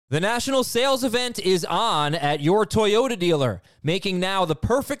The national sales event is on at your Toyota dealer, making now the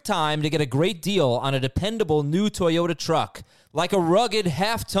perfect time to get a great deal on a dependable new Toyota truck. Like a rugged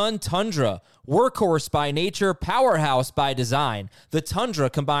half-ton Tundra, workhorse by nature, powerhouse by design, the Tundra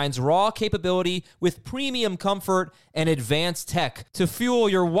combines raw capability with premium comfort and advanced tech to fuel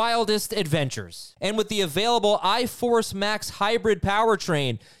your wildest adventures. And with the available iForce Max hybrid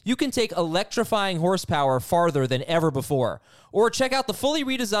powertrain, you can take electrifying horsepower farther than ever before. Or check out the fully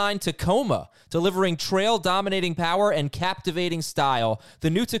redesigned Tacoma, delivering trail-dominating power and captivating style. The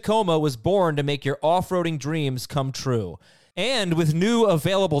new Tacoma was born to make your off-roading dreams come true. And with new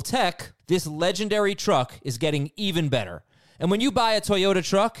available tech, this legendary truck is getting even better. And when you buy a Toyota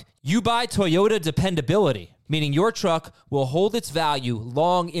truck, you buy Toyota dependability, meaning your truck will hold its value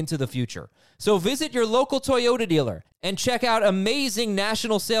long into the future. So visit your local Toyota dealer and check out amazing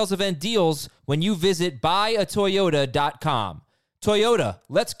national sales event deals when you visit buyatoyota.com. Toyota,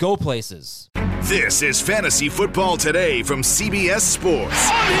 let's go places. This is Fantasy Football Today from CBS Sports.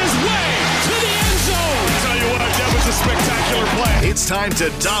 On his way to the end zone. I tell you what, that was a spectacular play. It's time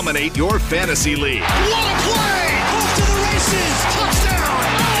to dominate your fantasy league. What a play! Off to the races. Touchdown.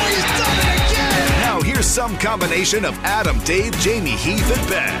 Oh, he's done it again. Now here's some combination of Adam, Dave, Jamie, Heath, and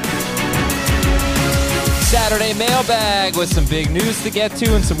Ben. Saturday mailbag with some big news to get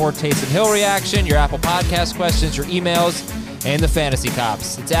to and some more Taysom Hill reaction, your Apple Podcast questions, your emails, and the Fantasy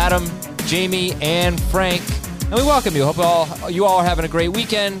Cops. It's Adam, Jamie, and Frank, and we welcome you. Hope you all are having a great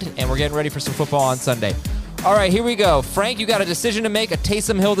weekend, and we're getting ready for some football on Sunday. All right, here we go. Frank, you got a decision to make, a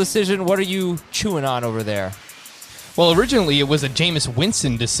Taysom Hill decision. What are you chewing on over there? Well, originally it was a Jameis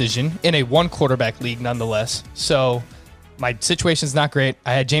Winston decision in a one-quarterback league nonetheless, so my situation's not great.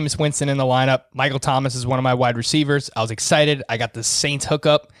 I had Jameis Winston in the lineup. Michael Thomas is one of my wide receivers. I was excited. I got the Saints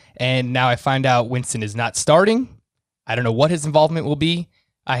hookup, and now I find out Winston is not starting. I don't know what his involvement will be.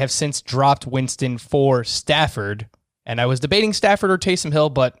 I have since dropped Winston for Stafford, and I was debating Stafford or Taysom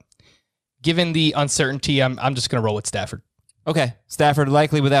Hill, but given the uncertainty, I'm just going to roll with Stafford. Okay, Stafford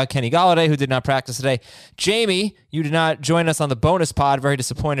likely without Kenny Golladay, who did not practice today. Jamie, you did not join us on the bonus pod. Very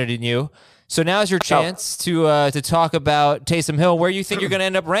disappointed in you. So now's your chance to talk about Taysom Hill. Where you think you're going to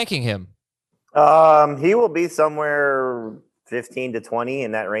end up ranking him? He will be somewhere 15 to 20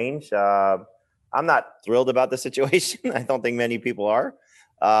 in that range. I'm not thrilled about the situation. I don't think many people are.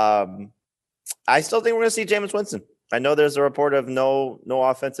 I still think we're going to see Jameis Winston. I know there's a report of no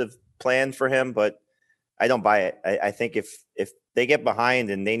offensive plan for him, but I don't buy it. I think if they get behind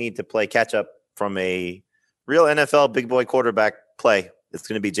and they need to play catch up from a real NFL big boy quarterback play, it's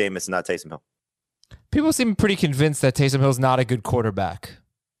going to be Jameis and not Taysom Hill. People seem pretty convinced that Taysom Hill's not a good quarterback.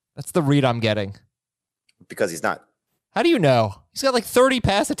 That's the read I'm getting. Because he's not. How do you know? He's got like 30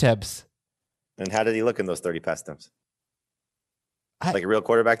 pass attempts. And how did he look in those 30 pass attempts? Like a real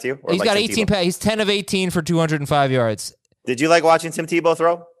quarterback to you? Or he's like got Tim 18 Tebow? pass. He's 10 of 18 for 205 yards. Did you like watching Tim Tebow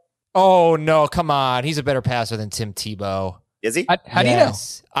throw? Oh, no, come on. He's a better passer than Tim Tebow. Is he? How do you know?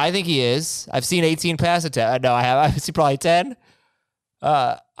 I think he is. I've seen 18 pass attempts. No, I have. I've seen probably 10.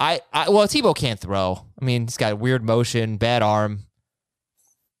 Well, Tebow can't throw. I mean, he's got weird motion, bad arm.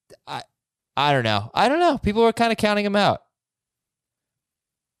 I don't know. People are kind of counting him out.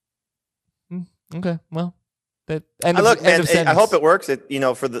 Okay, well, I hope it works. For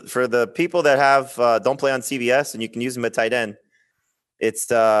the people that have don't play on CBS and you can use him at tight end. It's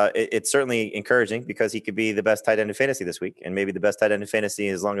certainly encouraging because he could be the best tight end in fantasy this week, and maybe the best tight end in fantasy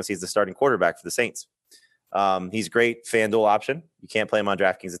as long as he's the starting quarterback for the Saints. He's great FanDuel option. You can't play him on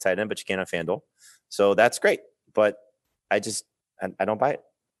DraftKings at tight end, but you can on FanDuel. So that's great. But I don't buy it.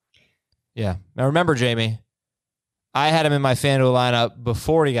 Yeah. Now remember, Jamie, I had him in my FanDuel lineup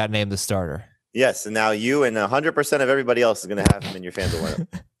before he got named the starter. Yes, and now you and 100% of everybody else is going to have him in your FanDuel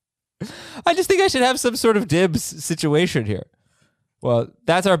lineup. I just think I should have some sort of dibs situation here. Well,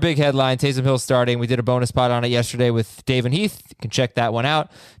 that's our big headline. Taysom Hill starting. We did a bonus pod on it yesterday with Dave and Heath. You can check that one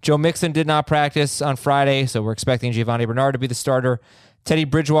out. Joe Mixon did not practice on Friday, so we're expecting Giovanni Bernard to be the starter. Teddy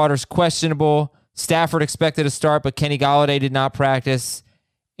Bridgewater's questionable. Stafford expected to start, but Kenny Golladay did not practice.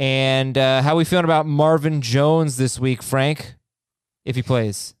 And how are we feeling about Marvin Jones this week, Frank, if he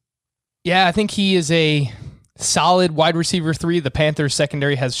plays? Yeah, I think he is a solid wide receiver 3. The Panthers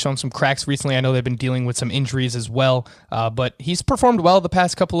secondary has shown some cracks recently. I know they've been dealing with some injuries as well, but he's performed well the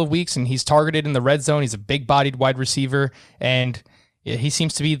past couple of weeks, and he's targeted in the red zone. He's a big-bodied wide receiver, and he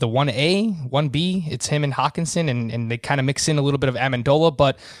seems to be the 1A, 1B. It's him and Hawkinson, and they kind of mix in a little bit of Amendola,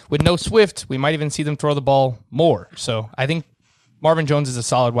 but with no Swift, we might even see them throw the ball more. So I think Marvin Jones is a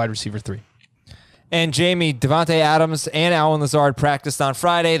solid wide receiver 3. And Jamie, Devontae Adams and Allen Lazard practiced on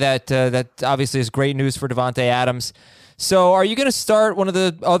Friday. That obviously is great news for Devontae Adams. So are you going to start one of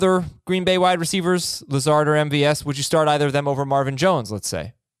the other Green Bay wide receivers, Lazard or MVS? Would you start either of them over Marvin Jones, let's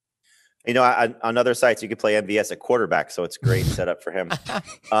say? You know, on other sites, you could play MVS at quarterback, so it's great setup for him.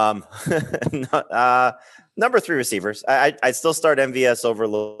 Number 3 receivers. I'd still start MVS over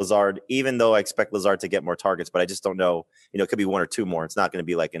Lazard, even though I expect Lazard to get more targets, but I just don't know. You know, it could be 1 or 2 more. It's not going to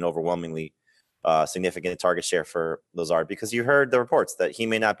be like an overwhelmingly significant target share for Lazard, because you heard the reports that he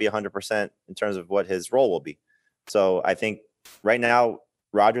may not be 100% in terms of what his role will be. So I think right now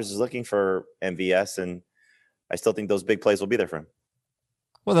Rodgers is looking for MVS, and I still think those big plays will be there for him.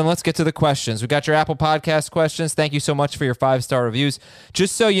 Well, then let's get to the questions. We got your Apple Podcast questions. Thank you so much for your 5-star reviews.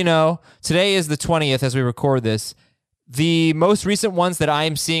 Just so you know, today is the 20th as we record this. The most recent ones that I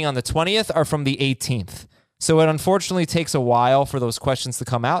am seeing on the 20th are from the 18th. So it unfortunately takes a while for those questions to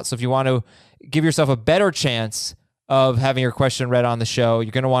come out. So if you want to give yourself a better chance of having your question read on the show,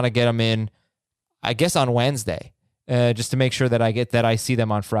 you're going to want to get them in, I guess, on Wednesday, just to make sure that I see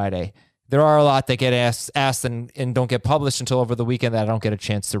them on Friday. There are a lot that get asked and don't get published until over the weekend that I don't get a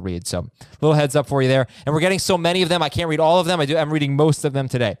chance to read. So little heads up for you there. And we're getting so many of them, I can't read all of them. I'm reading most of them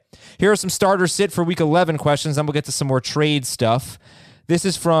today. Here are some starter sit for week 11 questions. Then we'll get to some more trade stuff. This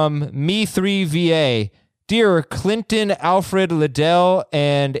is from Me3VA. Dear Clinton, Alfred, Liddell,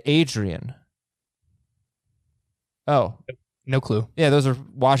 and Adrian. Oh. No clue. Yeah, those are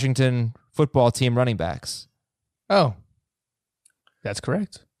Washington football team running backs. Oh. That's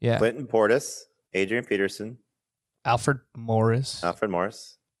correct. Yeah. Clinton Portis, Adrian Peterson, Alfred Morris.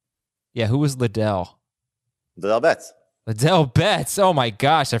 Yeah, who was Liddell? Liddell Betts. Liddell Betts. Oh my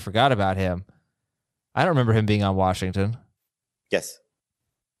gosh, I forgot about him. I don't remember him being on Washington. Yes.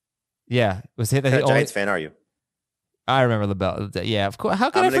 Yeah. Was he What Giants fan are you? I remember Liddell. Yeah, of course. How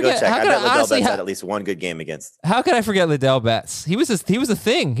could I'm I forget? Go check. How I could bet Liddell honestly, Betts had at least one good game against. How could I forget Liddell Betts? He was a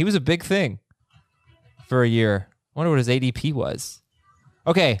thing. He was a big thing for a year. I wonder what his ADP was.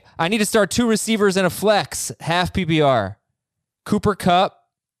 Okay, I need to start 2 receivers and a flex, half PPR. Cooper Kupp,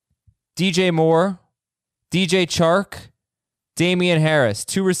 DJ Moore, DJ Chark, Damian Harris.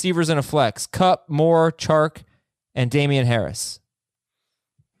 2 receivers and a flex. Kupp, Moore, Chark, and Damian Harris.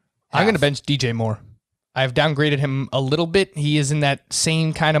 I'm going to bench DJ Moore. I've downgraded him a little bit. He is in that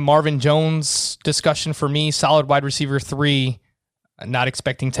same kind of Marvin Jones discussion for me. Solid wide receiver 3, not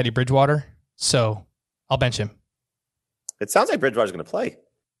expecting Teddy Bridgewater. So I'll bench him. It sounds like Bridgewater's going to play.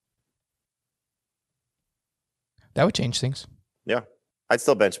 That would change things. Yeah. I'd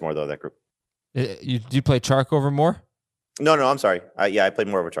still bench more, though, that group. Do you play Chark over Moore? No, I'm sorry. I played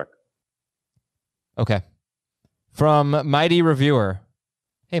more over Chark. Okay. From Mighty Reviewer.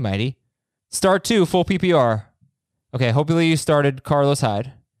 Hey, Mighty. Start 2, full PPR. Okay, hopefully you started Carlos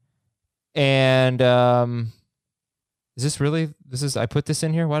Hyde. And I put this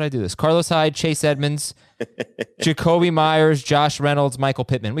in here? Why did I do this? Carlos Hyde, Chase Edmonds, Jacoby Myers, Josh Reynolds, Michael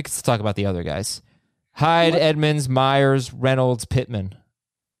Pittman. We can still talk about the other guys. Hyde, Edmonds, Myers, Reynolds, Pittman.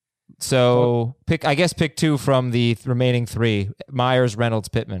 So pick 2 from the remaining 3. Myers, Reynolds,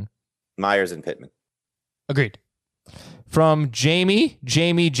 Pittman. Myers and Pittman. Agreed. From Jamie,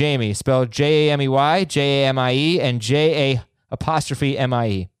 spelled Jamey, Jamie, and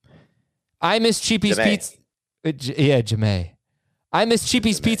JA''MIE. I miss Cheapy's Pizza. Yeah, Jamey. I miss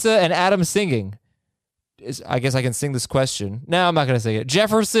Cheapy's Pizza and Adam singing. I guess I can sing this question. No, I'm not going to sing it.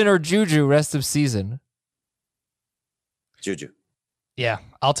 Jefferson or Juju rest of season? Juju. Yeah,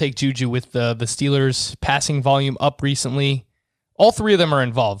 I'll take Juju with the Steelers' passing volume up recently. All 3 of them are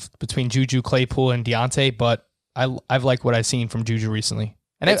involved between Juju, Claypool, and Deontay, but I've liked what I've seen from Juju recently.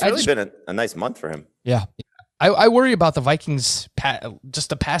 And it's really been a nice month for him. Yeah. I worry about the Vikings, just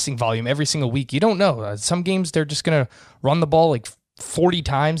the passing volume every single week. You don't know. Some games, they're just going to run the ball like 40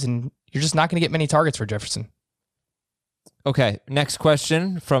 times, and you're just not going to get many targets for Jefferson. Okay, next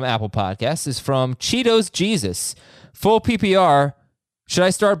question from Apple Podcasts is from Cheetos Jesus. Full PPR, should I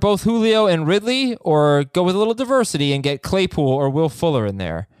start both Julio and Ridley, or go with a little diversity and get Claypool or Will Fuller in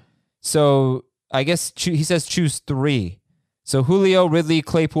there? So I guess he says choose 3. So Julio, Ridley,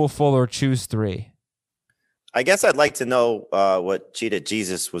 Claypool, Fuller, choose 3. I guess I'd like to know what Cheetah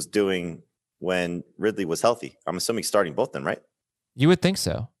Jesus was doing when Ridley was healthy. I'm assuming starting both then, right? You would think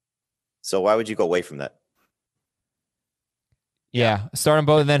so. So why would you go away from that? Yeah, start them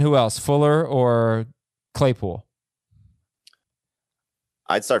both, and then who else? Fuller or Claypool?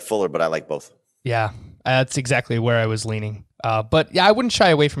 I'd start Fuller, but I like both. Yeah, that's exactly where I was leaning. But yeah, I wouldn't shy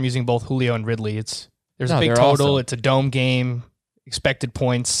away from using both Julio and Ridley. There's a big total. Awesome. It's a dome game. Expected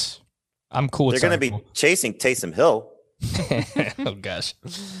points. I'm cool with. They're going to be chasing Taysom Hill. Oh gosh.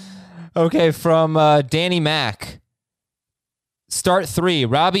 Okay, from Danny Mack. Start 3: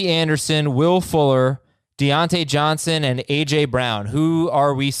 Robbie Anderson, Will Fuller, Deontay Johnson and A.J. Brown. Who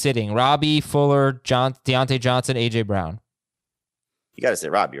are we sitting? Robbie, Fuller, Deontay Johnson, A.J. Brown. You got to say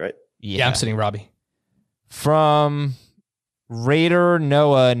Robbie, right? Yeah, I'm sitting Robbie. From Raider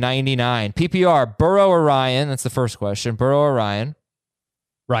Noah 99. PPR, Burrow or Ryan? That's the first question. Burrow or Ryan?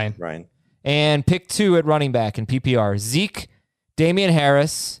 Ryan. And pick 2 at running back in PPR. Zeke, Damian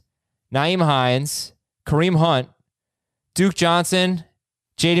Harris, Nyheim Hines, Kareem Hunt, Duke Johnson,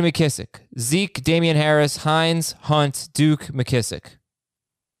 J.D. McKissick. Zeke, Damian Harris, Hines, Hunt, Duke, McKissick.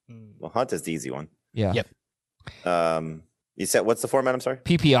 Well, Hunt is the easy one. Yeah. Yep. You said, what's the format? I'm sorry?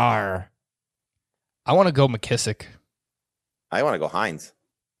 PPR. I want to go McKissick. I want to go Hines.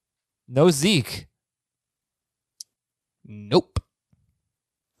 No Zeke. Nope.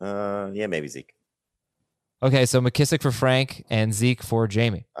 Yeah, maybe Zeke. Okay, so McKissick for Frank and Zeke for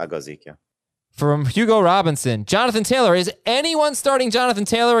Jamie. I'll go Zeke, yeah. From Hugo Robinson, Jonathan Taylor. Is anyone starting Jonathan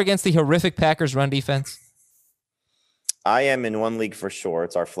Taylor against the horrific Packers run defense? I am in one league for sure.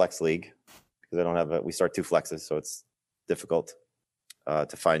 It's our flex league because I don't have we start 2 flexes, so it's difficult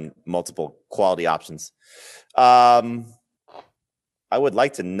to find multiple quality options. I would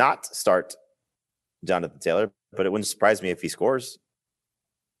like to not start Jonathan Taylor, but it wouldn't surprise me if he scores.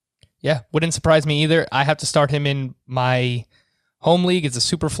 Yeah, wouldn't surprise me either. I have to start him in my home league. It's a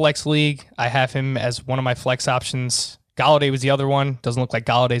super flex league. I have him as one of my flex options. Golladay was the other one. Doesn't look like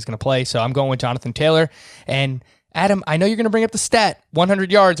Galladay's going to play, so I'm going with Jonathan Taylor. And Adam, I know you're going to bring up the stat,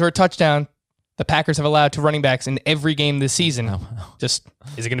 100 yards or a touchdown the Packers have allowed to running backs in every game this season. Just,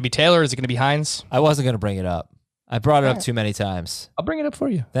 is it going to be Taylor? Is it going to be Hines? I wasn't going to bring it up. I brought it up too many times. I'll bring it up for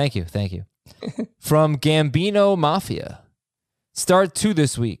you. Thank you. From Gambino Mafia. Start 2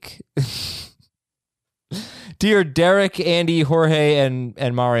 this week. Dear Derek, Andy, Jorge,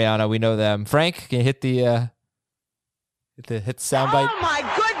 and Mariana, we know them. Frank, can you hit the soundbite? Oh my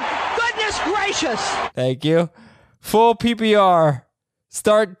goodness gracious! Thank you. Full PPR.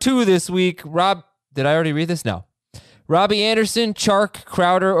 Start 2 this week. Rob, did I already read this? No. Robbie Anderson, Chark,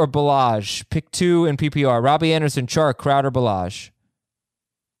 Crowder, or Balaj. Pick 2 in PPR. Robbie Anderson, Chark, Crowder, Balaj.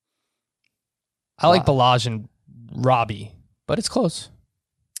 I like Balaj and Robbie, but it's close.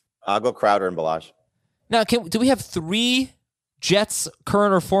 I'll go Crowder and Balaj. Now, do we have 3 Jets,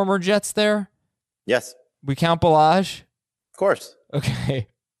 current or former Jets there? Yes. We count Balaj? Of course. Okay.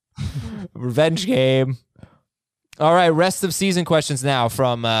 Revenge game. All right, rest of season questions now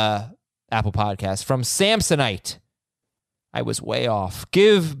from Apple Podcasts. From Samsonite. I was way off.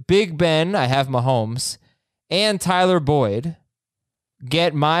 Give Big Ben, I have Mahomes, and Tyler Boyd.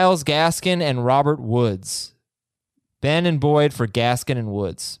 Get Myles Gaskin and Robert Woods. Ben and Boyd for Gaskin and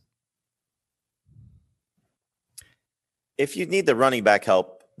Woods. If you need the running back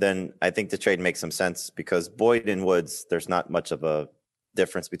help, then I think the trade makes some sense because Boyd and Woods, there's not much of a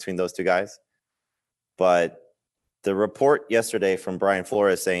difference between those 2 guys. But the report yesterday from Brian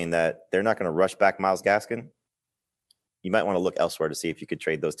Flores saying that they're not going to rush back Myles Gaskin, you might want to look elsewhere to see if you could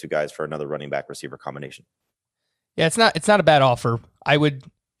trade those 2 guys for another running back receiver combination. Yeah, it's not a bad offer. I would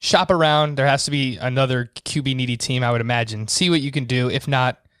shop around. There has to be another QB needy team, I would imagine. See what you can do. If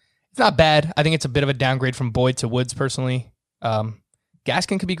not, it's not bad. I think it's a bit of a downgrade from Boyd to Woods personally.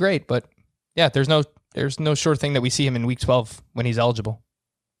 Gaskin could be great, but yeah, there's no sure thing that we see him in week 12 when he's eligible.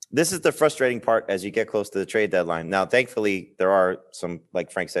 This is the frustrating part as you get close to the trade deadline. Now, thankfully, there are some,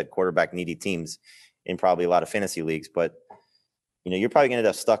 like Frank said, quarterback needy teams in probably a lot of fantasy leagues, but you're probably going to end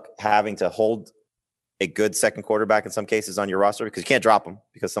up stuck having to hold a good second quarterback in some cases on your roster because you can't drop them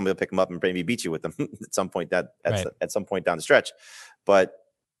because somebody will pick them up and maybe beat you with them at some point at some point down the stretch. But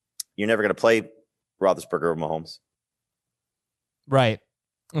you're never going to play Roethlisberger or Mahomes. Right.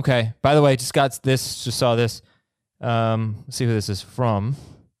 Okay. By the way, just saw this. Let's see who this is from.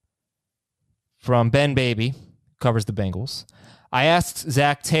 From Ben Baby, covers the Bengals. I asked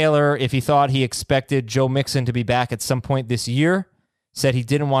Zach Taylor if he thought he expected Joe Mixon to be back at some point this year. Said he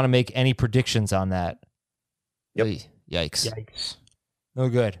didn't want to make any predictions on that. Yep. Yikes. No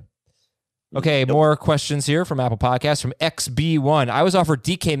good. Okay, more questions here from Apple Podcasts. From XB1. I was offered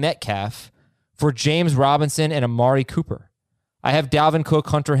DK Metcalf for James Robinson and Amari Cooper. I have Dalvin Cook,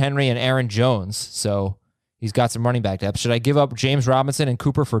 Hunter Henry, and Aaron Jones, so he's got some running back depth. Should I give up James Robinson and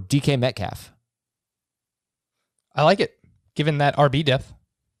Cooper for DK Metcalf? I like it, given that RB depth.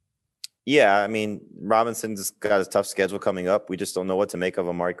 Yeah, I mean, Robinson's got a tough schedule coming up. We just don't know what to make of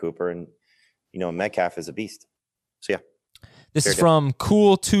Amari Cooper, and, Metcalf is a beast. So, yeah. This is from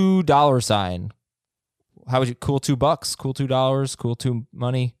Cool $2 How would you, cool $2, cool $2, cool 2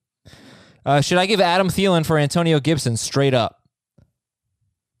 money? Should I give Adam Thielen for Antonio Gibson straight up?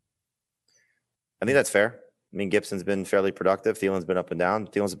 I think that's fair. I mean, Gibson's been fairly productive. Thielen's been up and down.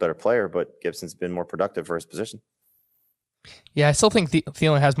 Thielen's a better player, but Gibson's been more productive for his position. Yeah, I still think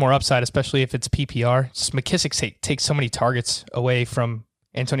Thielen has more upside, especially if it's PPR. Just McKissick takes so many targets away from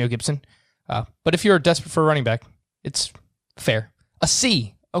Antonio Gibson. But if you're desperate for a running back, it's fair. A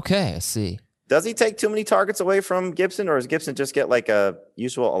C. Okay, a C. Does he take too many targets away from Gibson, or does Gibson just get like a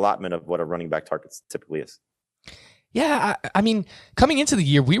usual allotment of what a running back target typically is? Yeah, I mean, coming into the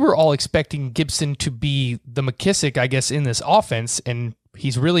year, we were all expecting Gibson to be the McKissick, I guess, in this offense, and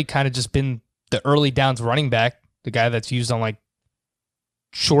he's really kind of just been the early downs running back, the guy that's used on like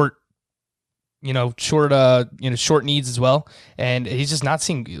short needs as well. And he's just not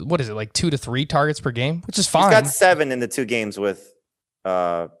seeing, what is it, like 2 to 3 targets per game, which is fine. He's got 7 in the 2 games with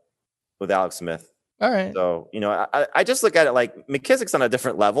Alex Smith. All right. So, I just look at it like McKissick's on a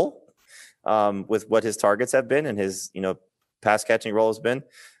different level with what his targets have been and his, pass catching role has been.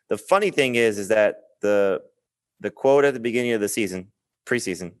 The funny thing is that the quote at the beginning of the season,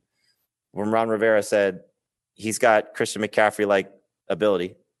 preseason, when Ron Rivera said he's got Christian McCaffrey-like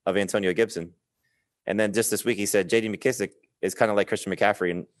ability of Antonio Gibson. And then just this week he said J.D. McKissick is kind of like Christian McCaffrey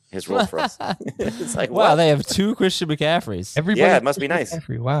in his role for us. It's like, wow, what? They have 2 Christian McCaffreys. Yeah, it must be nice.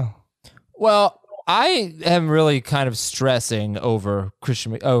 McCaffrey, wow. Well, I am really kind of stressing over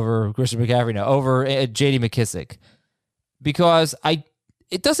Christian McCaffrey now, over J.D. McKissick, because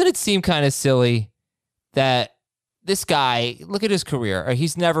it seem kind of silly that this guy, look at his career.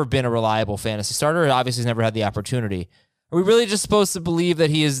 He's never been a reliable fantasy starter. Obviously, he's never had the opportunity. Are we really just supposed to believe that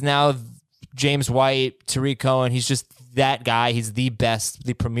he is now James White, Tariq Cohen? He's just that guy. He's the best,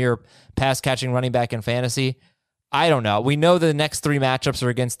 the premier pass-catching running back in fantasy. I don't know. We know the next 3 matchups are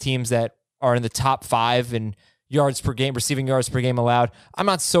against teams that are in the top 5 in yards per game, receiving yards per game allowed. I'm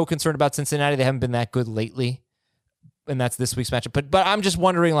not so concerned about Cincinnati. They haven't been that good lately, and that's this week's matchup. But I'm just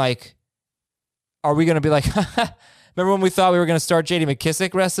wondering, like, are we going to be like, remember when we thought we were going to start J.D.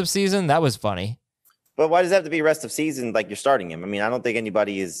 McKissick rest of season? That was funny. But why does it have to be rest of season like you're starting him? I mean, I don't think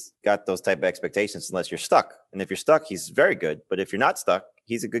anybody has got those type of expectations unless you're stuck. And if you're stuck, he's very good. But if you're not stuck,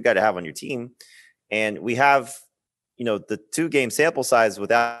 he's a good guy to have on your team. And we have, the 2-game sample size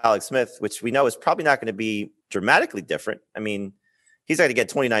with Alex Smith, which we know is probably not going to be dramatically different. I mean, he's going to get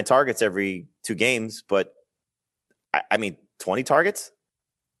 29 targets every 2 games, but I mean, 20 targets?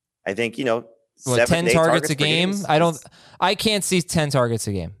 I think, 10 targets a game? I can't see 10 targets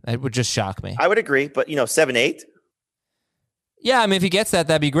a game. It would just shock me. I would agree, but 7, 8? Yeah, I mean, if he gets that,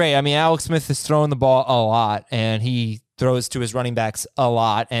 that'd be great. I mean, Alex Smith is throwing the ball a lot, and he throws to his running backs a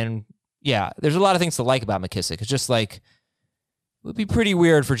lot. And yeah, there's a lot of things to like about McKissick. It's just like, it would be pretty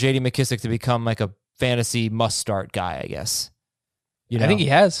weird for J.D. McKissick to become like a fantasy must-start guy, I guess. I think he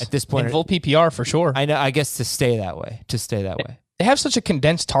has. At this point. In full PPR, for sure. I know. I guess to stay that way. They have such a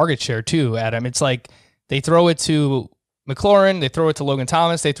condensed target share too, Adam. It's like they throw it to McLaurin, they throw it to Logan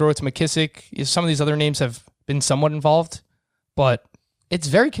Thomas, they throw it to McKissick. Some of these other names have been somewhat involved, but it's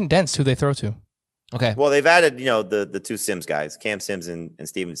very condensed who they throw to. Okay. Well, they've added, the 2 Sims guys, Cam Sims and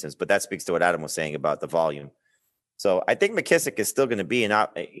Steven Sims, but that speaks to what Adam was saying about the volume. So I think McKissick is still going to be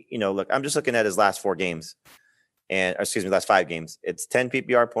look, I'm just looking at his last 4 games last 5 games. It's 10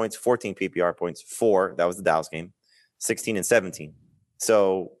 PPR points, 14 PPR points, 4. That was the Dallas game. 16 and 17.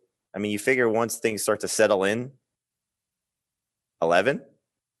 So, I mean, you figure once things start to settle in, 11,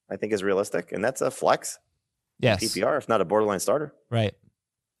 I think is realistic. And that's a flex. Yes. PPR, if not a borderline starter. Right.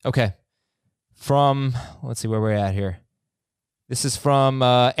 Okay. Let's see where we're at here. This is from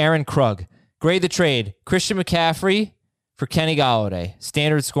Aaron Krug. Grade the trade. Christian McCaffrey for Kenny Golladay.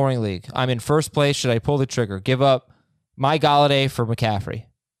 Standard scoring league. I'm in first place. Should I pull the trigger? Give up my Golladay for McCaffrey.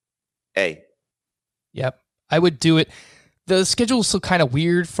 A. Yep. I would do it. The schedule's still kind of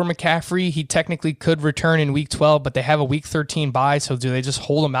weird for McCaffrey. He technically could return in week 12, but they have a week 13 bye. So do they just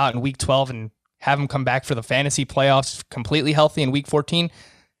hold him out in week 12 and have him come back for the fantasy playoffs completely healthy in week 14?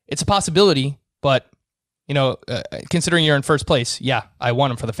 It's a possibility, but considering you're in first place, yeah, I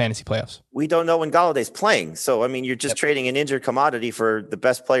want him for the fantasy playoffs. We don't know when Galladay's playing. So, I mean, you're just trading an injured commodity for the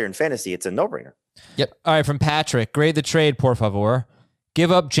best player in fantasy. It's a no-brainer. Yep. All right, from Patrick. Grade the trade, por favor. Give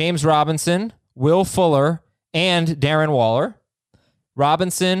up James Robinson, Will Fuller, and Darren Waller.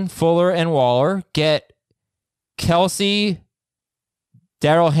 Robinson, Fuller, and Waller. Get Kelsey,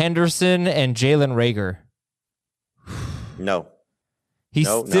 Darrell Henderson, and Jalen Reagor. No. He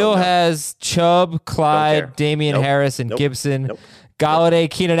still has Chubb, Clyde, Damian Harris, and Gibson, Golladay,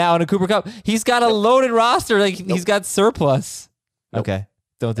 Keenan Allen, and Cooper Kupp. He's got a loaded roster. He's got surplus. Okay.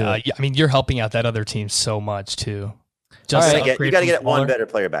 Don't do it. Yeah, I mean, you're helping out that other team so much too. Just you got to get one better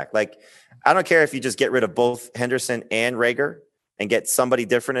player back. Like, I don't care if you just get rid of both Henderson and Reagor and get somebody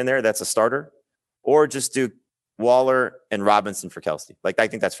different in there that's a starter, or just do Waller, and Robinson for Kelce. Like, I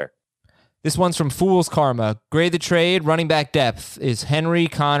think that's fair. This one's from Fool's Karma. Grade the trade. Running back depth is Henry,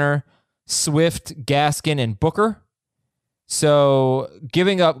 Connor, Swift, Gaskin, and Booker. So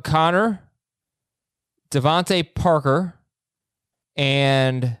giving up Connor, Devontae Parker,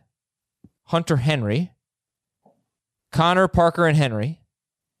 and Hunter Henry. Connor, Parker, and Henry.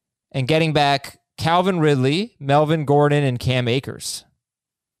 And getting back Calvin Ridley, Melvin Gordon, and Cam Akers.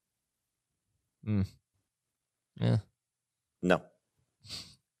 Yeah. No.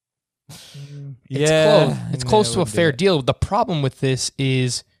 It's close to a fair deal. The problem with this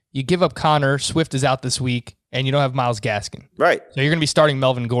is you give up Connor, Swift is out this week, and you don't have Myles Gaskin. Right. So you're going to be starting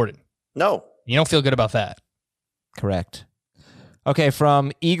Melvin Gordon. No. You don't feel good about that. Correct. Okay,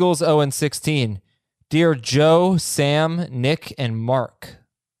 from Eagles 0-16. Dear Joe, Sam, Nick, and Mark.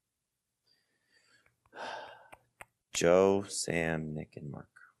 Joe, Sam, Nick, and Mark.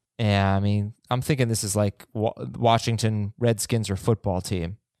 Yeah, I mean, I'm thinking this is like Washington Redskins or football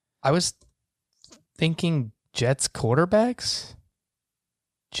team. I was thinking Jets quarterbacks.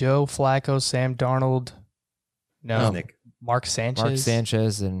 Joe Flacco, Sam Darnold. No, Nick. Mark Sanchez. Mark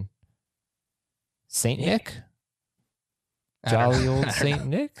Sanchez and Saint Nick? I don't Jolly know. old Saint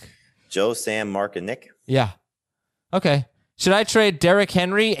Nick? Joe, Sam, Mark, and Nick. Yeah. Okay. Should I trade Derrick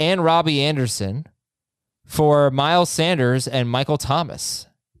Henry and Robbie Anderson for Miles Sanders and Michael Thomas?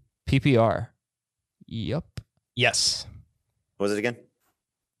 PPR. Yep. Yes. What was it again?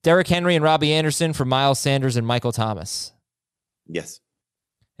 Derrick Henry and Robbie Anderson for Miles Sanders and Michael Thomas. Yes.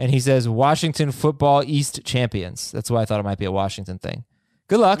 And he says Washington Football East champions. That's why I thought it might be a Washington thing.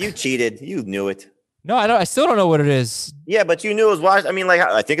 Good luck. You cheated. You knew it. No, I don't. I still don't know what it is. Yeah, but you knew it was Washington. I mean, like,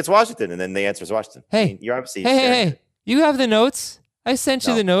 I think it's Washington, and then the answer is Washington. Hey. I mean, you're obviously Hey. You have the notes. I sent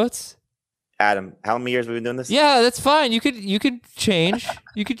you No. the notes. Adam, how many years have we been doing this? Yeah, that's fine. You could change.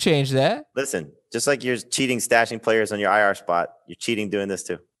 You could change that. Listen, just like you're cheating stashing players on your IR spot, you're cheating doing this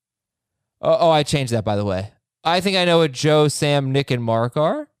too. Oh, I changed that, by the way. I think I know what Joe, Sam, Nick, and Mark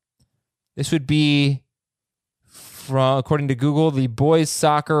are. This would be, from according to Google, the boys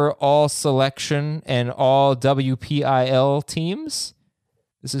soccer all selection and all WPIL teams.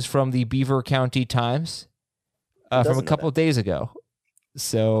 This is from the Beaver County Times from a couple of days ago.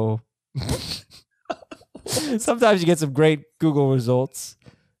 So sometimes you get some great Google results.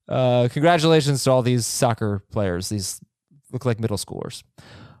 Congratulations to all these soccer players. These look like middle schoolers.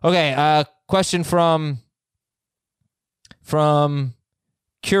 Okay, question from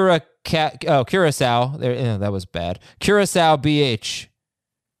Curacao. There, that was bad. Curacao BH.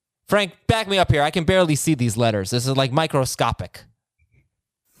 Frank, back me up here. I can barely see these letters. This is like microscopic.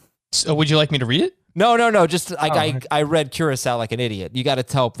 So would you like me to read it? No. Just like I read Curacao like an idiot. You got to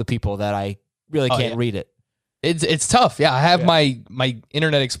tell the people that I really can't read it. It's tough. Yeah, I have my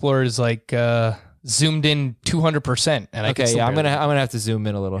Internet Explorer is like zoomed in 200%, and I can still I'm gonna have to zoom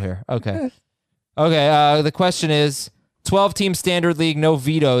in a little here. Okay. The question is 12-team standard league, no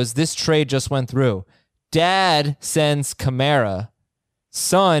vetoes. This trade just went through. Dad sends Kamara.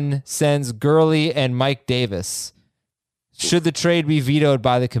 Son sends Gurley and Mike Davis. Should the trade be vetoed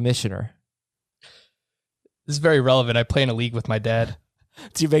by the commissioner? This is very relevant. I play in a league with my dad.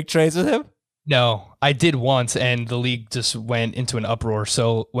 Do you make trades with him? No, I did once, and the league just went into an uproar.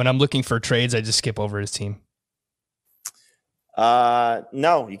 So when I'm looking for trades, I just skip over his team.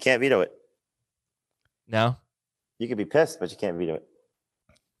 No, you can't veto it. No? You could be pissed, but you can't veto it.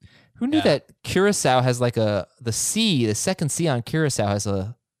 Who knew that Curacao has like the second C on Curacao has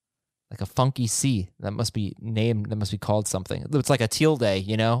a funky C that must be named, that must be called something. It's like a tilde,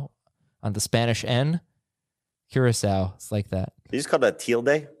 on the Spanish N. Curacao, it's like that. You just call it a teal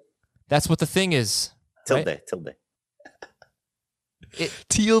day? That's what the thing is. Tilde.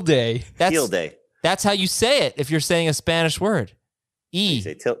 Teal day. Teal day. That's how you say it if you're saying a Spanish word. E. You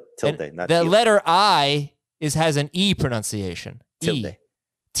say tilde, not the teal. letter I has an E pronunciation. Tilde. E.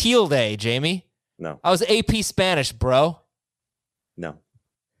 Teal day, Jamie. No. I was AP Spanish, bro. No.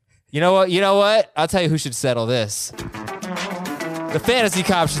 You know what? I'll tell you who should settle this. The fantasy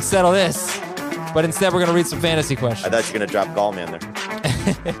cop should settle this. But instead, we're going to read some fantasy questions. I thought you were going to drop Gallman there.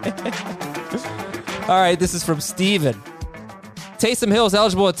 All right, this is from Steven. Taysom Hill is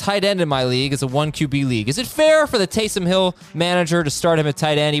eligible at tight end in my league. It's a 1 QB league. Is it fair for the Taysom Hill manager to start him at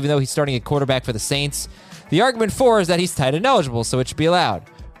tight end even though he's starting at quarterback for the Saints? The argument for is that he's tight end eligible, so it should be allowed.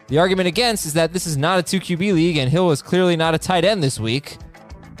 The argument against is that this is not a 2 QB league and Hill is clearly not a tight end this week.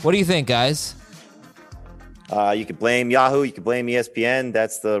 What do you think, guys? You could blame Yahoo. You could blame ESPN.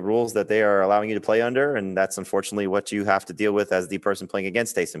 That's the rules that they are allowing you to play under. And that's unfortunately what you have to deal with as the person playing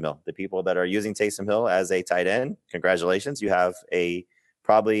against Taysom Hill. The people that are using Taysom Hill as a tight end, congratulations. You have a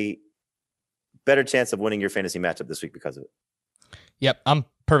probably better chance of winning your fantasy matchup this week because of it. Yep, I'm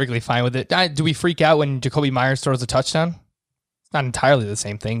perfectly fine with it. Do we freak out when Jacoby Myers throws a touchdown? It's not entirely the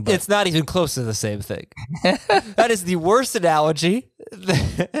same thing, but it's not even close to the same thing. That is the worst analogy.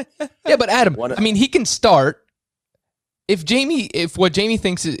 Yeah, but Adam, I mean, he can start. If what Jamie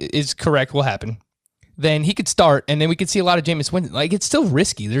thinks is correct will happen, then he could start, and then we could see a lot of Jameis Winston. Like, it's still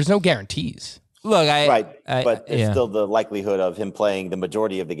risky. There's no guarantees. Look, but it's still the likelihood of him playing the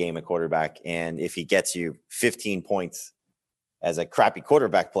majority of the game at quarterback, and if he gets you 15 points as a crappy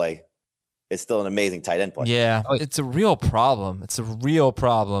quarterback play, it's still an amazing tight end play. Yeah, it's a real problem. It's a real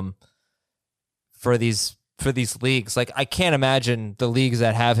problem for these leagues. Like, I can't imagine the leagues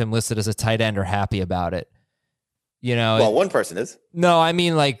that have him listed as a tight end are happy about it. You know, well, one person is. No, I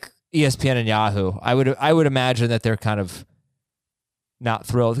mean like ESPN and Yahoo. I would imagine that they're kind of not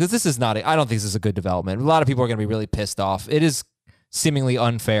thrilled because this is not. I don't think this is a good development. A lot of people are going to be really pissed off. It is seemingly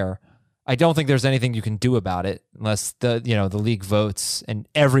unfair. I don't think there's anything you can do about it unless the league votes and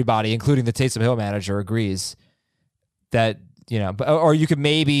everybody, including the Taysom Hill manager, agrees that, or you could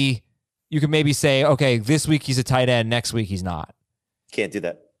maybe say, okay, this week he's a tight end, next week he's not. Can't do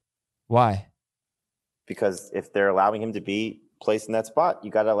that. Why? Because if they're allowing him to be placed in that spot,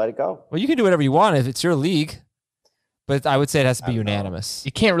 you got to let it go. Well, you can do whatever you want if it's your league, but I would say it has to be unanimous.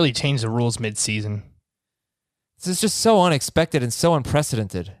 You can't really change the rules mid-season. This is just so unexpected and so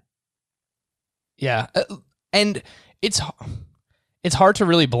unprecedented. Yeah, and it's hard to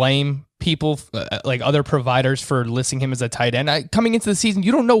really blame people like other providers for listing him as a tight end. Coming into the season,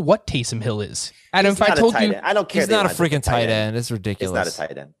 you don't know what Taysom Hill is. And if I told you, I don't care. He's not a freaking tight end. It's ridiculous. He's not a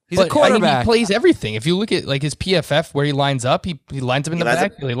tight end. He's a quarterback. He plays everything. If you look at like his PFF where he lines up, he lines up in the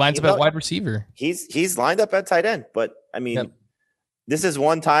back. He lines up at wide receiver. He's lined up at tight end. But I mean, This is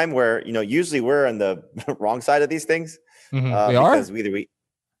one time where usually we're on the wrong side of these things. Mm-hmm. We are. Because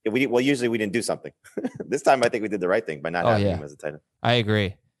usually we didn't do something. This time I think we did the right thing by not having him as a tight end. I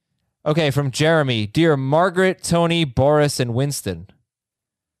agree. Okay, from Jeremy. Dear Margaret, Tony, Boris, and Winston.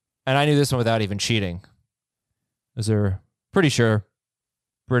 And I knew this one without even cheating. Those are pretty sure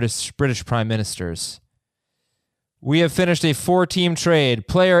British prime ministers. We have finished a 4-team trade.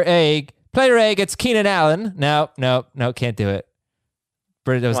 Player A gets Keenan Allen. No, can't do it.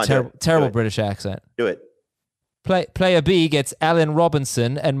 That was terrible British accent. Do it. Player B gets Allen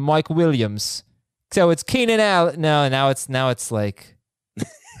Robinson and Mike Williams. So it's Keenan Allen. No, now it's like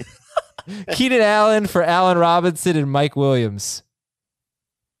Keenan Allen for Allen Robinson and Mike Williams.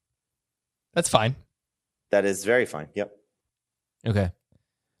 That's fine. That is very fine. Yep. Okay.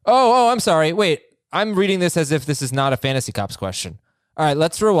 Oh, I'm sorry. Wait, I'm reading this as if this is not a Fantasy Cops question. All right,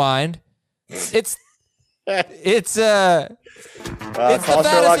 let's rewind. It's the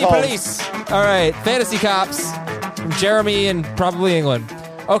Fantasy Police. All right, Fantasy Cops from Jeremy and probably England.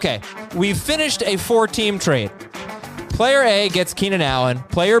 Okay, we've finished a 4-team trade. Player A gets Keenan Allen.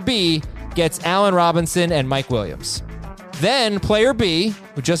 Player B gets Allen Robinson and Mike Williams. Then player B,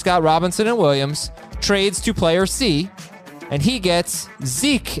 who just got Robinson and Williams, trades to player C, and he gets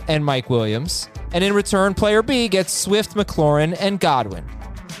Zeke and Mike Williams. And in return, player B gets Swift, McLaurin, and Godwin.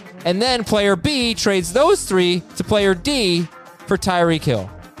 And then player B trades those 3 to player D for Tyreek Hill.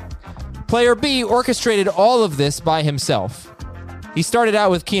 Player B orchestrated all of this by himself. He started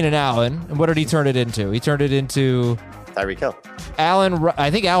out with Keenan Allen, and what did he turn it into? He turned it into Tyreek Hill.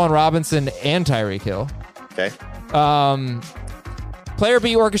 I think Allen Robinson and Tyreek Hill. Okay. Player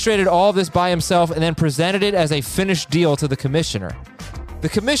B orchestrated all of this by himself and then presented it as a finished deal to the commissioner. The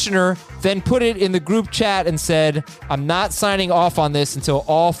commissioner then put it in the group chat and said, I'm not signing off on this until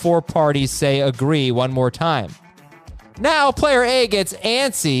all 4 parties say agree one more time. Now, player A gets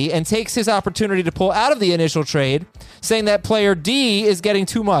antsy and takes his opportunity to pull out of the initial trade, saying that player D is getting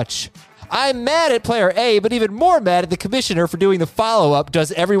too much. I'm mad at player A, but even more mad at the commissioner for doing the follow-up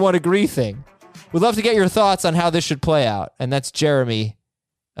does everyone agree thing. We'd love to get your thoughts on how this should play out. And that's Jeremy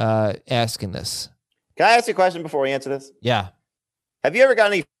asking this. Can I ask you a question before we answer this? Yeah. Have you ever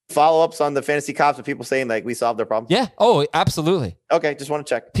got any follow-ups on the Fantasy Cops of people saying like we solved their problem? Yeah. Oh, absolutely. Okay, just want to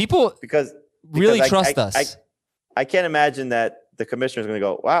check. People because really trust us. I can't imagine that the commissioner is going to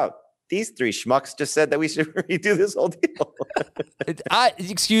go, wow, these 3 schmucks just said that we should redo this whole deal.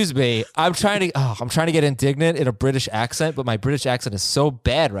 Excuse me. I'm trying to get indignant in a British accent, but my British accent is so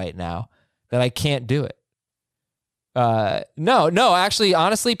bad right now that I can't do it. No, actually,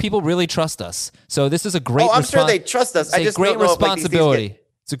 honestly, people really trust us. So this is a great I'm sure they trust us. It's a great responsibility.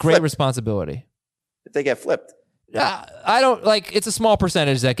 It's a great responsibility. If they get flipped. I don't it's a small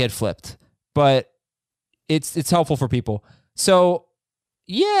percentage that get flipped, but it's helpful for people. So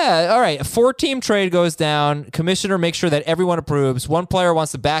Yeah, all right. A 4-team trade goes down. Commissioner makes sure that everyone approves. One player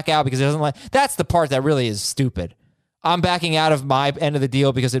wants to back out because he doesn't like. That's the part that really is stupid. I'm backing out of my end of the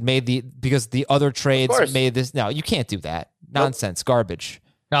deal because because the other trades made this. No, you can't do that. Nonsense, garbage.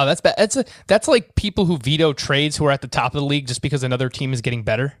 No, that's bad. That's like people who veto trades who are at the top of the league just because another team is getting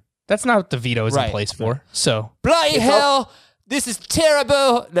better. That's not what the veto is in place for. So bloody hell, this is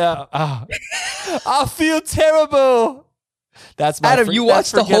terrible. No, I feel terrible. That's my Adam. You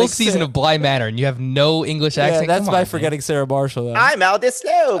watched the whole season of Bly Manor and you have no English accent. That's my forgetting Sarah Marshall. Though. I'm Aldous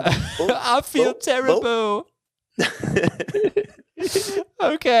Slope. I feel terrible.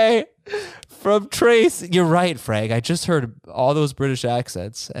 Okay. From Trace, you're right, Frank. I just heard all those British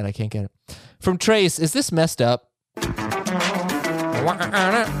accents and I can't get it. From Trace, is this messed up?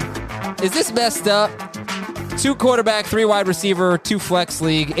 Is this messed up? 2 quarterback, 3 wide receiver, 2 flex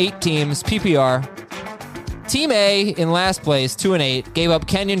league, 8 teams, PPR. Team A in last place, 2-8, gave up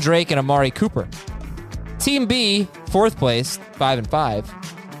Kenyon Drake and Amari Cooper. Team B, 4th place,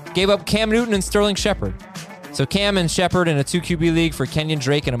 5-5, gave up Cam Newton and Sterling Shepard. So Cam and Shepard in a 2 QB league for Kenyon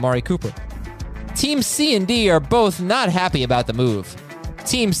Drake and Amari Cooper. Team C and D are both not happy about the move.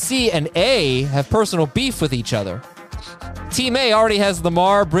 Team C and A have personal beef with each other. Team A already has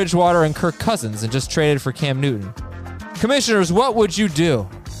Lamar, Bridgewater, and Kirk Cousins and just traded for Cam Newton. Commissioners, what would you do?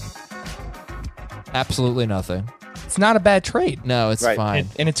 Absolutely nothing. It's not a bad trade. No, it's fine.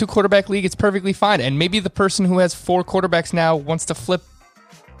 In a 2 quarterback league, it's perfectly fine. And maybe the person who has 4 quarterbacks now wants to flip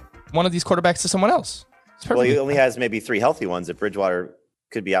one of these quarterbacks to someone else. Well, he only has maybe 3 healthy ones. If Bridgewater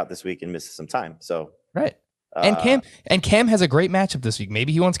could be out this week and miss some time, so right. And Cam has a great matchup this week.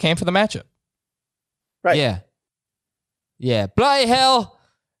 Maybe he wants Cam for the matchup. Right. Yeah. Bloody hell,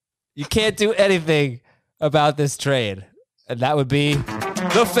 you can't do anything about this trade, and that would be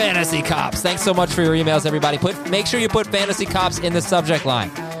the Fantasy Cops. Thanks so much for your emails, everybody. Make sure you put Fantasy Cops in the subject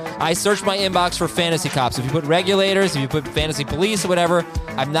line. I searched my inbox for Fantasy Cops. If you put regulators, if you put Fantasy Police or whatever,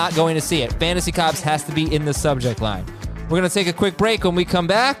 I'm not going to see it. Fantasy Cops has to be in the subject line. We're going to take a quick break. When we come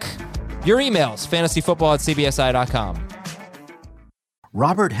back, your emails, fantasyfootball@cbsi.com.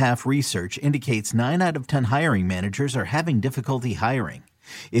 Robert Half research indicates 9 out of 10 hiring managers are having difficulty hiring.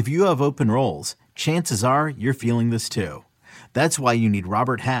 If you have open roles, chances are you're feeling this too. That's why you need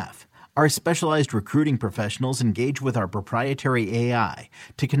Robert Half. Our specialized recruiting professionals engage with our proprietary AI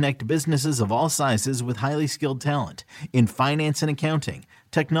to connect businesses of all sizes with highly skilled talent in finance and accounting,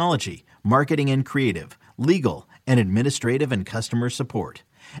 technology, marketing and creative, legal, and administrative and customer support.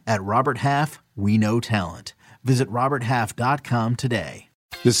 At Robert Half, we know talent. Visit roberthalf.com today.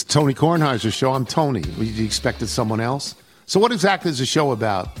 This is Tony Kornheiser's show. I'm Tony. You expected someone else? So what exactly is the show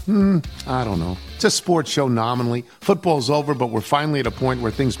about? I don't know. It's a sports show nominally. Football's over, but we're finally at a point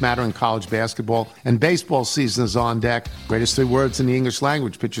where things matter in college basketball, and baseball season is on deck. Greatest 3 words in the English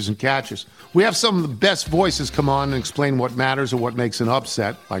language, pitchers and catchers. We have some of the best voices come on and explain what matters or what makes an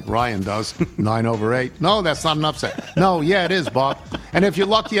upset, like Ryan does, 9/8. No, that's not an upset. No, yeah, it is, Bob. And if you're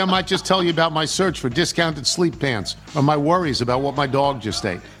lucky, I might just tell you about my search for discounted sleep pants or my worries about what my dog just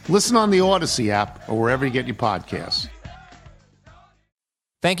ate. Listen on the Odyssey app or wherever you get your podcasts.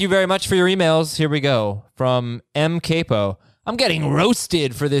 Thank you very much for your emails. Here we go. From M. Capo. I'm getting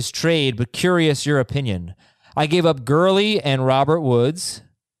roasted for this trade, but curious your opinion. I gave up Gurley and Robert Woods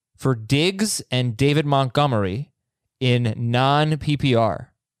for Diggs and David Montgomery in non-PPR.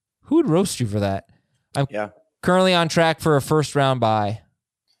 Who would roast you for that? I'm currently on track for a first-round bye.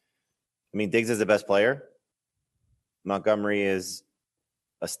 I mean, Diggs is the best player. Montgomery is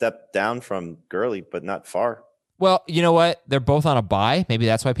a step down from Gurley, but not far. Well, you know what? They're both on a bye. Maybe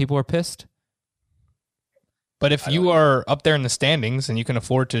that's why people are pissed. But if you are up there in the standings and you can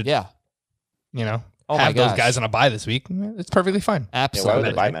afford to, have those guys on a bye this week, it's perfectly fine. Absolutely. Why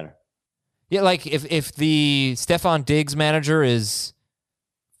would the bye matter? Yeah, like if the Stephon Diggs manager is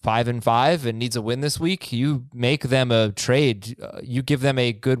 5-5 and needs a win this week, you make them a trade. You give them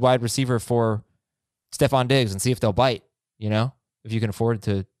a good wide receiver for Stephon Diggs and see if they'll bite. If you can afford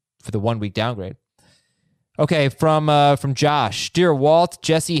to for the 1 week downgrade. Okay, from Josh. Dear Walt,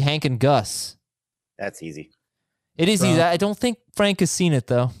 Jesse, Hank, and Gus. That's easy. It is easy. I don't think Frank has seen it,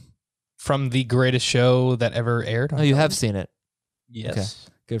 though. From the greatest show that ever aired? Oh, you have seen it? Yes.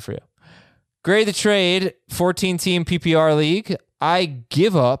 Okay, good for you. Grade the trade, 14-team PPR league. I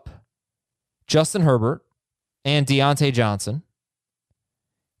give up Justin Herbert and Deontay Johnson,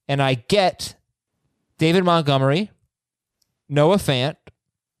 and I get David Montgomery, Noah Fant,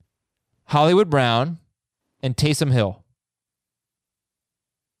 Hollywood Brown, and Taysom Hill.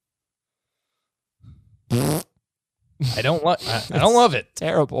 I don't love it.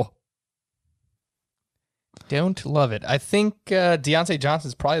 Terrible. don't love it. I think Deontay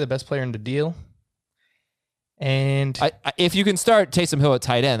Johnson's probably the best player in the deal. And if you can start Taysom Hill at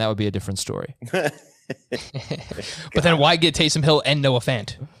tight end, that would be a different story. But then why get Taysom Hill and Noah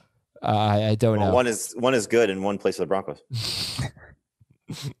Fant? I don't know. One is good and one plays for the Broncos.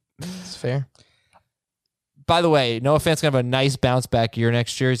 It's fair. By the way, Noah Fant's going to have a nice bounce back year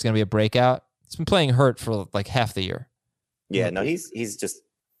next year. He's going to be a breakout. He's been playing hurt for like half the year. Yeah, no, he's just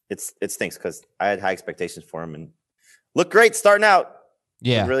it stinks because I had high expectations for him and looked great starting out.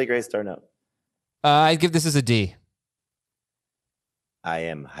 Yeah, really great starting out. I'd give this as a D. I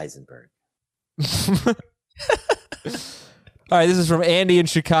am Heisenberg. All right, this is from Andy in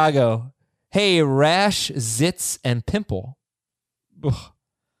Chicago. Hey, rash, zits, and pimple. Ugh.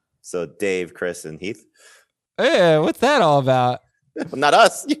 So Dave, Chris, and Heath. Hey, what's that all about? Well, not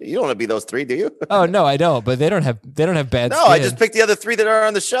us. You don't want to be those three, do you? Oh no, I don't. But they don't have bad. No, skin. I just picked the other three that are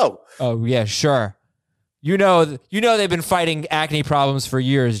on the show. Oh yeah, sure. You know they've been fighting acne problems for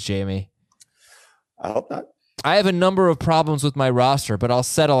years, Jamie. I hope not. I have a number of problems with my roster, but I'll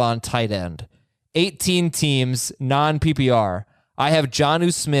settle on tight end. 18 teams, non-PPR. I have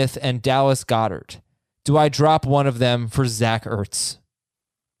Jonnu Smith and Dallas Goedert. Do I drop one of them for Zach Ertz?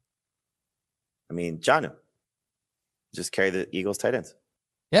 I mean, Jonnu. Just carry the Eagles tight ends.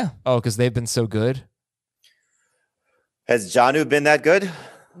 Yeah. Oh, because they've been so good? Has Jonnu been that good?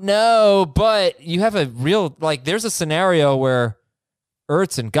 No, but you have a real, there's a scenario where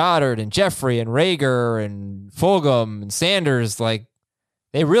Ertz and Goddard and Jeffrey and Rager and Fulgham and Sanders,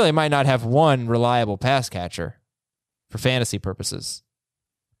 they really might not have one reliable pass catcher for fantasy purposes.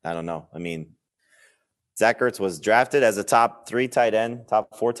 I don't know. I mean, Zach Ertz was drafted as a top 4 tight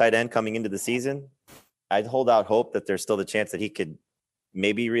end coming into the season. I'd hold out hope that there's still the chance that he could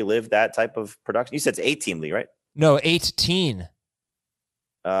maybe relive that type of production. You said it's 8-team league, right? No, 18.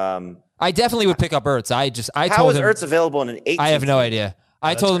 I definitely would pick up Ertz. How told is him, Ertz available in an 8? I have no idea.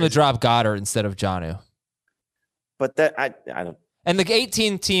 I told him crazy. to drop Goddard instead of Jonnu. But that I don't. And the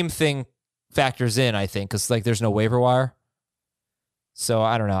 18-team thing factors in, I think, because there's no waiver wire. So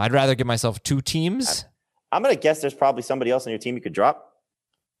I don't know. I'd rather give myself 2 teams. I'm gonna guess there's probably somebody else on your team you could drop.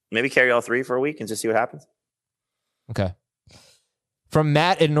 Maybe carry all 3 for a week and just see what happens. Okay. From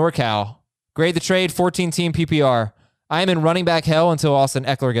Matt in NorCal. Grade the trade, 14-team PPR. I am in running back hell until Austin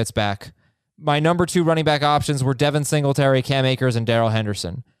Eckler gets back. My number 2 running back options were Devin Singletary, Cam Akers, and Darrell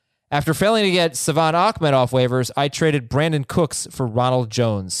Henderson. After failing to get Savon Ahmed off waivers, I traded Brandon Cooks for Ronald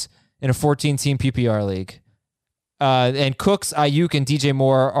Jones in a 14-team PPR league. And Cooks, Ayuk, and DJ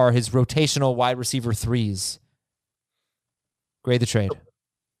Moore are his rotational wide receiver 3s. Grade the trade.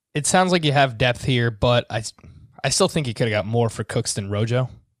 It sounds like you have depth here, but I still think you could have got more for Cooks than Rojo.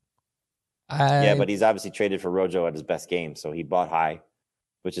 Yeah, but he's obviously traded for Rojo at his best game, so he bought high,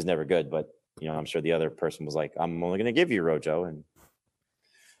 which is never good. But I'm sure the other person was like, "I'm only going to give you Rojo," and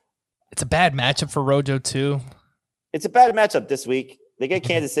it's a bad matchup for Rojo too. It's a bad matchup this week. They get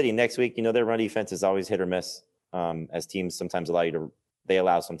Kansas City next week. Their run defense is always hit or miss. As teams sometimes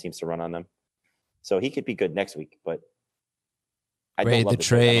allow some teams to run on them. So he could be good next week, but I don't love the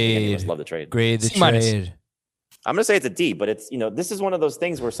trade. I don't think any of us love the trade. Grade the C-minus. trade. I'm going to say it's a D, but it's, this is one of those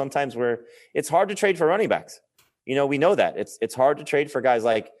things where sometimes it's hard to trade for running backs. We know that it's hard to trade for guys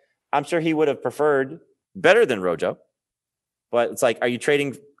I'm sure he would have preferred better than Rojo, but it's are you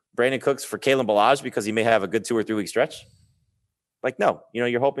trading Brandon Cooks for Kalen Ballage because he may have a good 2 or 3 week stretch? No,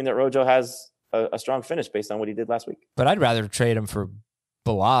 you're hoping that Rojo has a strong finish based on what he did last week. But I'd rather trade him for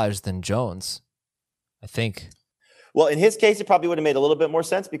Ballage than Jones, I think. Well, in his case, it probably would have made a little bit more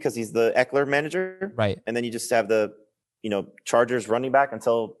sense because he's the Eckler manager. Right. And then you just have the, Chargers running back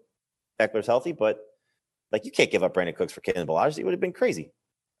until Eckler's healthy. But, you can't give up Brandon Cooks for Kalen Ballage. It would have been crazy.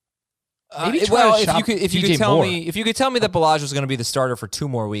 Maybe if you could tell me that Ballage was going to be the starter for 2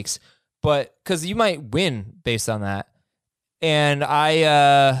 more weeks, but because you might win based on that. And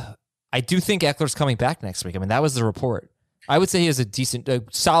I do think Eckler's coming back next week. I mean, that was the report. I would say he has a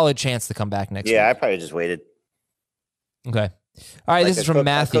solid chance to come back next week. Yeah, I probably just waited. Okay. All right, this is from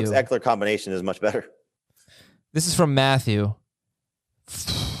Matthew. Cook's Eckler combination is much better. This is from Matthew.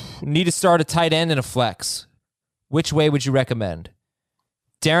 Need to start a tight end and a flex. Which way would you recommend?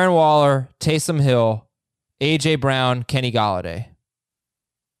 Darren Waller, Taysom Hill, A.J. Brown, Kenny Golladay.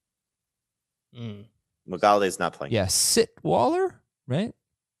 Galladay's not playing. Yeah, sit Waller, right?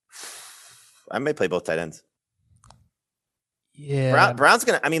 I may play both tight ends. Yeah. Brown's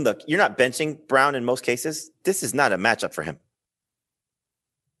going to, look, you're not benching Brown in most cases. This is not a matchup for him.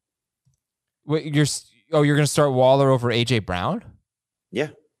 Wait, you're going to start Waller over A.J. Brown? Yeah.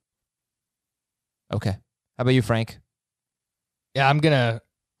 Okay. How about you, Frank? Yeah, I'm gonna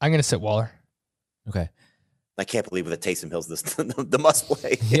sit Waller. Okay. I can't believe with the Taysom Hill's the must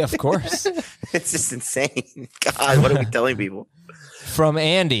play. Yeah, of course. It's just insane. God, what are we telling people? From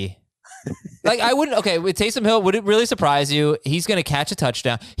Andy. Like, I wouldn't, okay, with Taysom Hill, would it really surprise you? He's going to catch a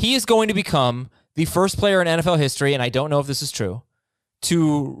touchdown. He is going to become the first player in NFL history, and I don't know if this is true,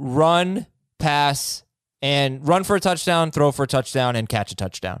 to run, pass, and run for a touchdown, throw for a touchdown, and catch a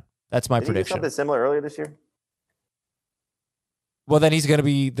touchdown. That's my prediction. Did he do something similar earlier this year? Well, then he's going to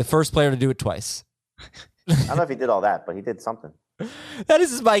be the first player to do it twice. I don't know if he did all that, but he did something. That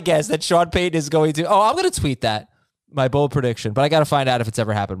is my guess, that Sean Payton is going to... Oh, I'm going to tweet that, my bold prediction, but I got to find out if it's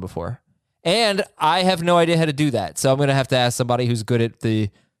ever happened before. And I have no idea how to do that, so I'm going to have to ask somebody who's good at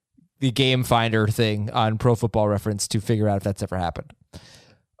the game finder thing on Pro Football Reference to figure out if that's ever happened.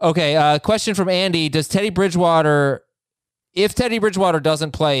 Okay, question from Andy. If Teddy Bridgewater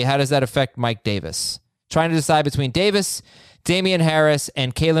doesn't play, how does that affect Mike Davis? Trying to decide between Davis, Damian Harris,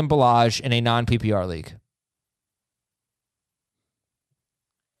 and Kalen Ballage in a non-PPR league.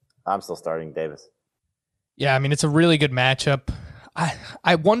 I'm still starting Davis. Yeah, I mean, it's a really good matchup.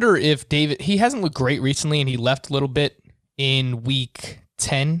 I wonder if David, he hasn't looked great recently, and he left a little bit in week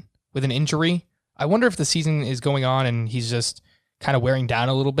 10 with an injury. I wonder if the season is going on and he's just kind of wearing down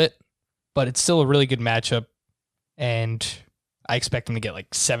a little bit, but it's still a really good matchup, and I expect him to get like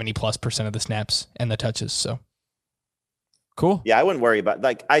 70+% of the snaps and the touches. So cool. Yeah, I wouldn't worry about,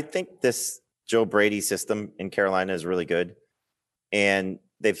 like, I think this Joe Brady system in Carolina is really good, and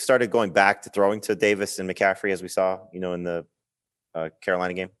they've started going back to throwing to Davis and McCaffrey, as we saw, in the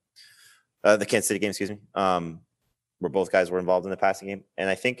Carolina game, the Kansas City game, excuse me, where both guys were involved in the passing game. And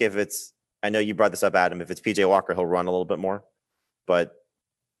I think I know you brought this up, Adam, if it's PJ Walker, he'll run a little bit more, but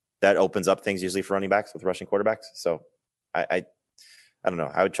that opens up things usually for running backs with rushing quarterbacks. So I don't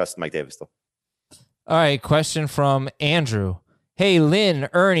know. I would trust Mike Davis still. All right. Question from Andrew. Hey, Lynn,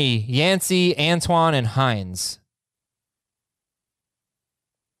 Ernie, Yancey, Antoine, and Hines.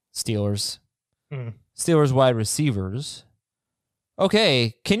 Steelers. Steelers wide receivers.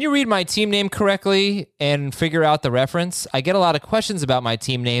 Okay, can you read my team name correctly and figure out the reference? I get a lot of questions about my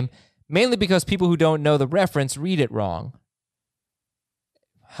team name, mainly because people who don't know the reference read it wrong.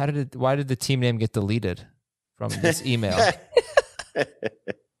 Why did the team name get deleted from this email?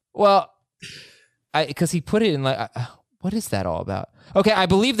 Well, because he put it in like, what is that all about? Okay, I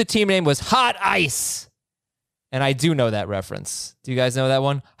believe the team name was Hot Ice. And I do know that reference. Do you guys know that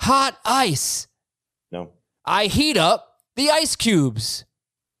one? Hot Ice. No. I heat up the ice cubes.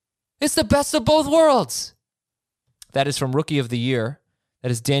 It's the best of both worlds. That is from Rookie of the Year.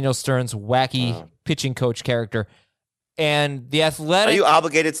 That is Daniel Stern's wacky pitching coach character. And The Athletic... Are you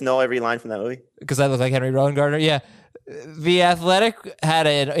obligated to know every line from that movie? Because I look like Henry Rowengartner? Yeah. The Athletic had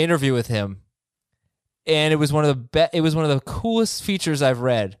an interview with him. And it was one of the coolest features I've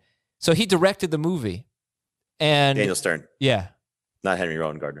read. So he directed the movie. And Daniel Stern. Yeah. Not Henry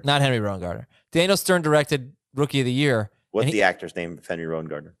Rowengartner. Not Henry Rowengartner. Daniel Stern directed Rookie of the Year. What's the actor's name of Henry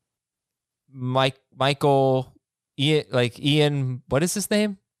Rowengartner? Michael, Ian, what is his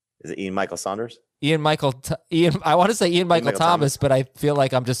name? Is it Ian Michael Saunders? I want to say Ian Michael Thomas, but I feel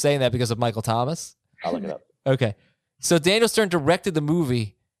like I'm just saying that because of Michael Thomas. I'll look it up. Okay. So Daniel Stern directed the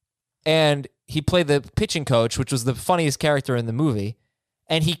movie, and he played the pitching coach, which was the funniest character in the movie.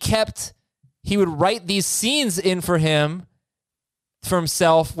 And he would write these scenes in for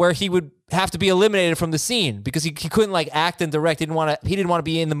himself where he would have to be eliminated from the scene because he couldn't act and direct. He didn't want to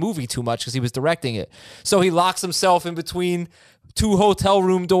be in the movie too much because he was directing it. So he locks himself in between two hotel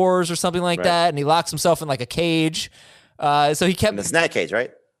room doors or something like that, and he locks himself in a cage. So he kept... In the snack cage,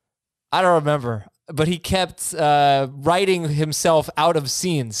 right? I don't remember, but he kept writing himself out of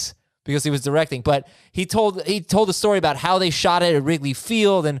scenes because he was directing. But he told a story about how they shot it at Wrigley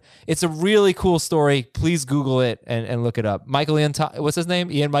Field, and it's a really cool story. Please Google it and look it up. Michael Ian, what's his name?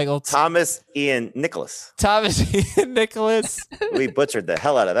 Thomas Ian Nicholas. We butchered the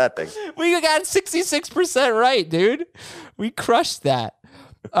hell out of that thing. We got 66% right, dude. We crushed that.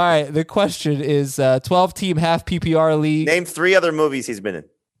 All right, the question is 12-team half PPR league. Name 3 other movies he's been in.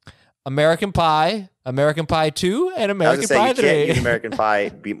 American Pie, American Pie 2, and American Pie 3. You can't use American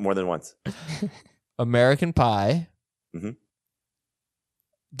Pie more than once. American Pie. Mm-hmm.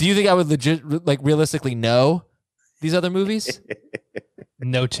 Do you think I would realistically know these other movies?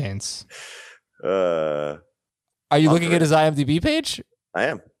 No chance. Are you looking at his IMDb page? I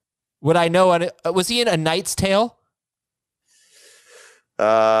am. Would I know? Was he in A Knight's Tale?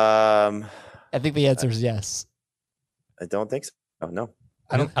 I think the answer is yes. I don't think so. Oh, no.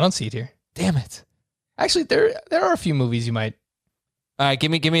 I don't see it here. Damn it. Actually, there are a few movies you might. All right, give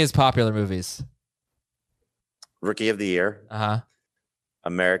me his popular movies. Rookie of the Year. Uh-huh.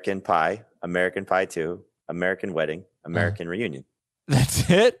 American Pie, American Pie 2, American Wedding, American Reunion. That's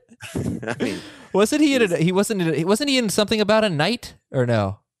it. I mean, wasn't he in something about a night or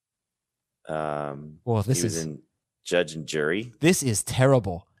no? Well, he was in Judge and Jury. This is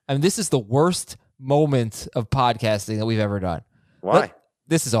terrible. I mean, this is the worst moment of podcasting that we've ever done. Why?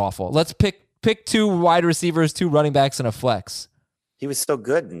 This is awful. Let's pick 2 wide receivers, 2 running backs, and a flex. He was so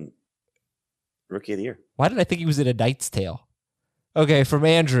good in Rookie of the Year. Why did I think he was in A Knight's Tale? Okay, from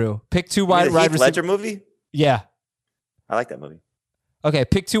Andrew, pick 2 wide receivers. Ledger movie? Yeah. I like that movie. Okay,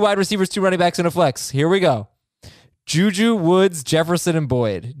 pick 2 wide receivers, 2 running backs, and a flex. Here we go. Juju, Woods, Jefferson, and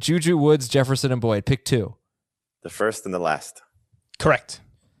Boyd. Juju, Woods, Jefferson, and Boyd. Pick 2. The first and the last. Correct.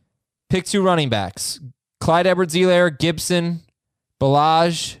 Pick 2 running backs. Clyde Edwards-Helaire, Gibson,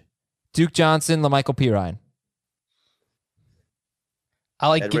 Ballage, Duke Johnson, LaMichael Pirine. I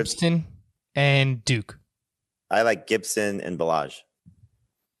like Gibson and Duke. I like Gibson and Ballage.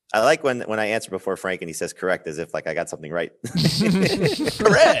 I like when I answer before Frank and he says correct as if like I got something right.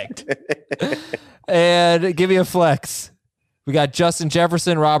 Correct. And give me a flex. We got Justin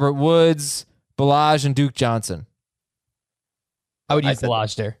Jefferson, Robert Woods, Ballage, and Duke Johnson. I would use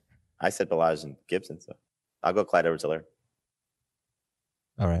Ballage there. I said Ballage and Gibson, so I'll go Clyde Edwards-Helaire.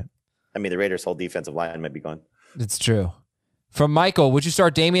 All right. I mean, the Raiders' whole defensive line might be gone. It's true. From Michael, would you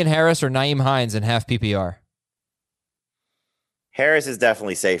start Damian Harris or Nyheim Hines in half PPR? Harris is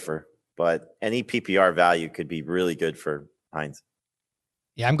definitely safer, but any PPR value could be really good for Hines.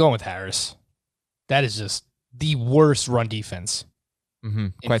 Yeah, I'm going with Harris. That is just the worst run defense.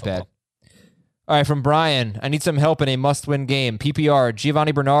 Quite bad. All right, from Brian, I need some help in a must-win game. PPR,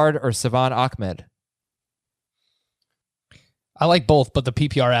 Giovanni Bernard or Savon Ahmed? I like both, but the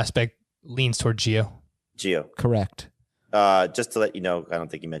PPR aspect leans toward Gio. Correct. Just to let you know, I don't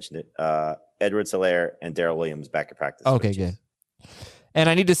think you mentioned it. Edwards-Helaire and Darrell Williams back at practice. Okay, good. And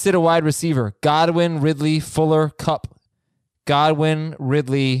I need to sit a wide receiver. Godwin, Ridley, Fuller, Cup. Godwin,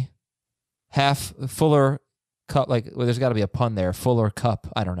 Ridley, Fuller, Cup. There's got to be a pun there. Fuller, Cup.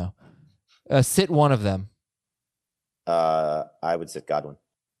 I don't know. Sit one of them. I would sit Godwin.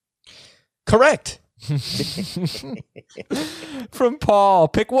 Correct. From Paul,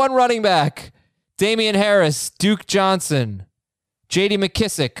 pick 1 running back. Damian Harris, Duke Johnson, J.D.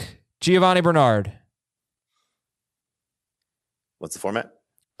 McKissick, Giovanni Bernard. What's the format?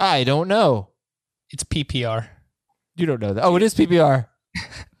 I don't know. It's PPR. You don't know that. Oh, it is PPR.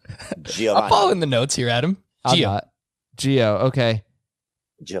 Giovanni. I'm following the notes here, Adam. Gio. Okay.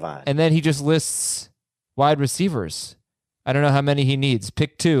 Giovanni. And then he just lists wide receivers. I don't know how many he needs.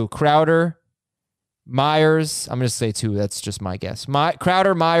 Pick 2. Crowder, Myers. I'm going to say 2. That's just my guess.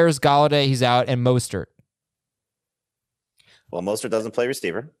 Crowder, Myers, Golladay, he's out, and Mostert. Well, Mostert doesn't play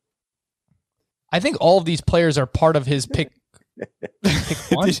receiver. I think all of these players are part of his pick. Pick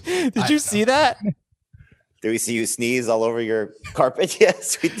 1. Did you see that? Did we see you sneeze all over your carpet?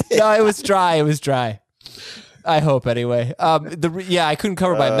 Yes, we did. No, it was dry. It was dry. I hope anyway. I couldn't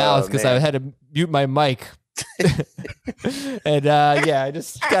cover my mouth because I had to mute my mic. And I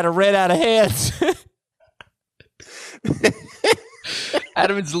just kind of ran out of hands.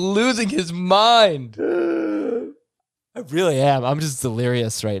 Adam is losing his mind. I really am. I'm just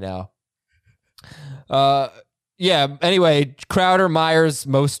delirious right now. Anyway, Crowder, Myers,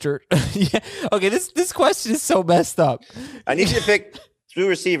 Mostert. Yeah. Okay, this question is so messed up. I need you to pick 2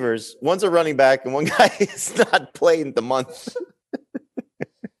 receivers. One's a running back, and one guy is not playing the month.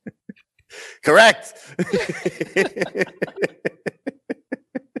 Correct.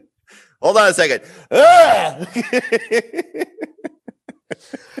 Hold on a second.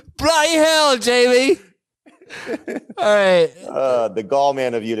 Bloody hell, Jamie. All right. The gall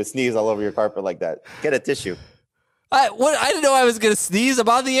man of you to sneeze all over your carpet like that. Get a tissue. I didn't know I was going to sneeze. I'm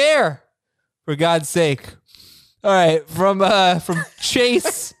on the air. For God's sake. All right. From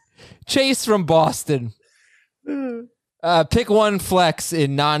Chase. Chase from Boston. Pick 1 flex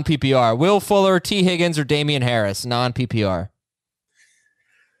in non-PPR. Will Fuller, T. Higgins, or Damian Harris? Non-PPR.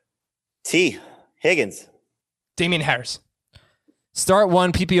 T. Higgins. Damian Harris. Start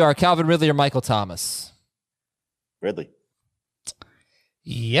 1 PPR. Calvin Ridley or Michael Thomas? Ridley.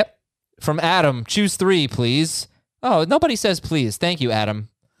 Yep. From Adam, choose 3, please. Oh, nobody says please. Thank you, Adam.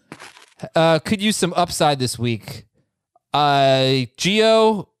 Could use some upside this week.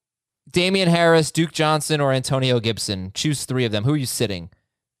 Gio, Damian Harris, Duke Johnson, or Antonio Gibson. Choose 3 of them. Who are you sitting?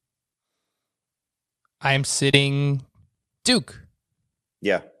 I am sitting Duke.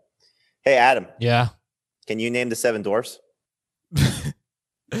 Yeah. Hey, Adam. Yeah. Can you name the 7 dwarfs?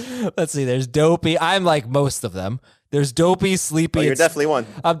 Let's see. There's Dopey. I'm like most of them. There's Dopey, Sleepy. Oh, you're definitely one.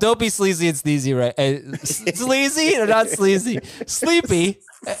 I'm Dopey, Sleazy, and Sneezy, right? Sleazy or not sleazy? Sleepy.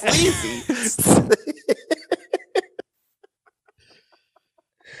 Sleazy.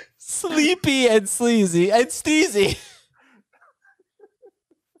 Sleepy and sleazy and steezy.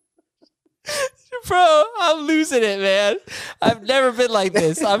 Bro, I'm losing it, man. I've never been like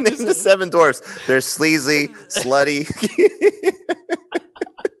this. I'm just the 7 dwarfs. They're sleazy, slutty.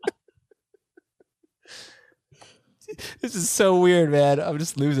 This is so weird, man. I'm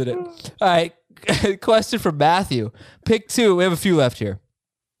just losing it. All right. Question from Matthew. Pick 2. We have a few left here.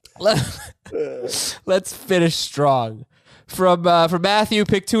 Let's finish strong. From Matthew,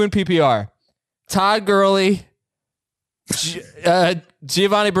 pick 2 in PPR. Todd Gurley,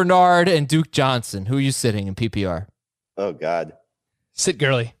 Giovanni Bernard, and Duke Johnson. Who are you sitting in PPR? Oh, God. Sit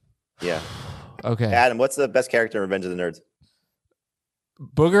Gurley. Yeah. Okay. Adam, what's the best character in Revenge of the Nerds?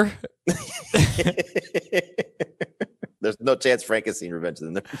 Booger? There's no chance Frank has seen Revenge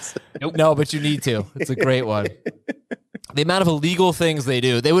of the Nerds. Nope. No, but you need to. It's a great one. The amount of illegal things they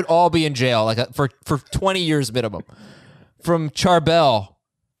do, they would all be in jail for 20 years minimum. From Charbel,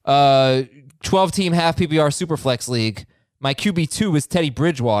 12-team half PPR Superflex League. My QB2 is Teddy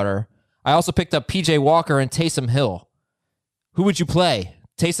Bridgewater. I also picked up PJ Walker and Taysom Hill. Who would you play?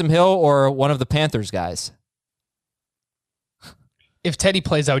 Taysom Hill or one of the Panthers guys? If Teddy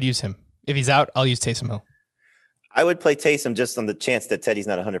plays, I would use him. If he's out, I'll use Taysom Hill. I would play Taysom just on the chance that Teddy's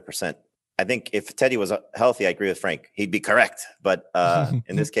not 100%. I think if Teddy was healthy, I agree with Frank. He'd be correct. But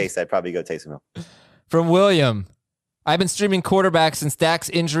in this case, I'd probably go Taysom Hill. From William, I've been streaming quarterbacks since Dak's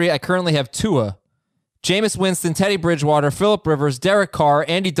injury. I currently have Tua. Jameis Winston, Teddy Bridgewater, Phillip Rivers, Derek Carr,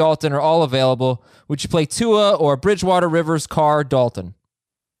 Andy Dalton are all available. Would you play Tua or Bridgewater, Rivers, Carr, Dalton?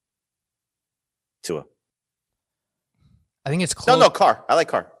 Tua. I think it's close. No, Carr. I like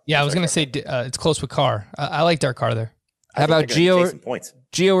Carr. Yeah, I was going to say it's close with Carr. I like Derek Carr there. How about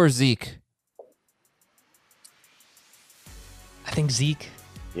Gio or Zeke? I think Zeke.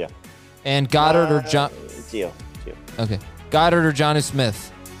 Yeah. And Goddard or John? Gio. Okay. Goddard or Jonnu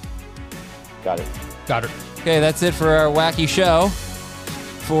Smith? Goddard. Okay, that's it for our wacky show.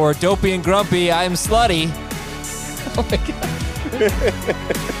 For Dopey and Grumpy, I'm Slutty. Oh my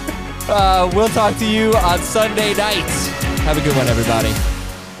God. We'll talk to you on Sunday night. Have a good one, everybody.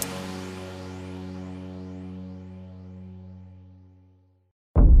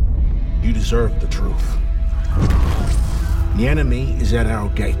 You deserve the truth. The enemy is at our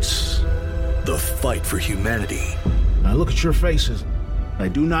gates. The fight for humanity. I look at your faces. I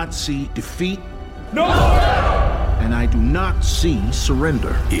do not see defeat. No! And I do not see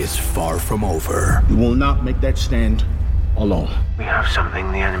surrender. Is far from over. You will not make that stand alone. We have something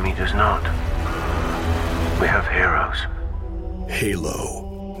the enemy does not. We have heroes.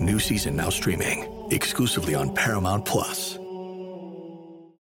 Halo. New season now streaming exclusively on Paramount Plus.